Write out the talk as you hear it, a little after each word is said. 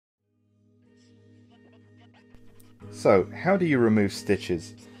So, how do you remove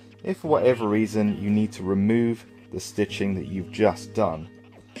stitches? If for whatever reason you need to remove the stitching that you've just done,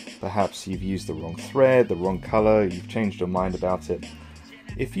 perhaps you've used the wrong thread, the wrong colour, you've changed your mind about it.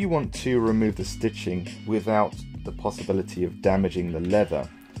 If you want to remove the stitching without the possibility of damaging the leather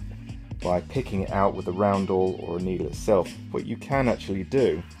by picking it out with a round awl or a needle itself, what you can actually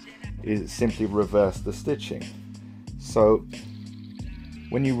do is simply reverse the stitching. So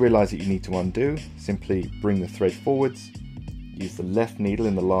when you realise that you need to undo, simply bring the thread forwards, use the left needle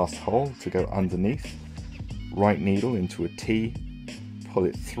in the last hole to go underneath, right needle into a T, pull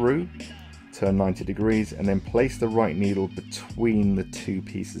it through, turn 90 degrees, and then place the right needle between the two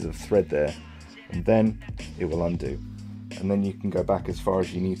pieces of thread there, and then it will undo. And then you can go back as far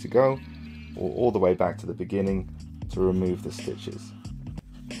as you need to go, or all the way back to the beginning to remove the stitches.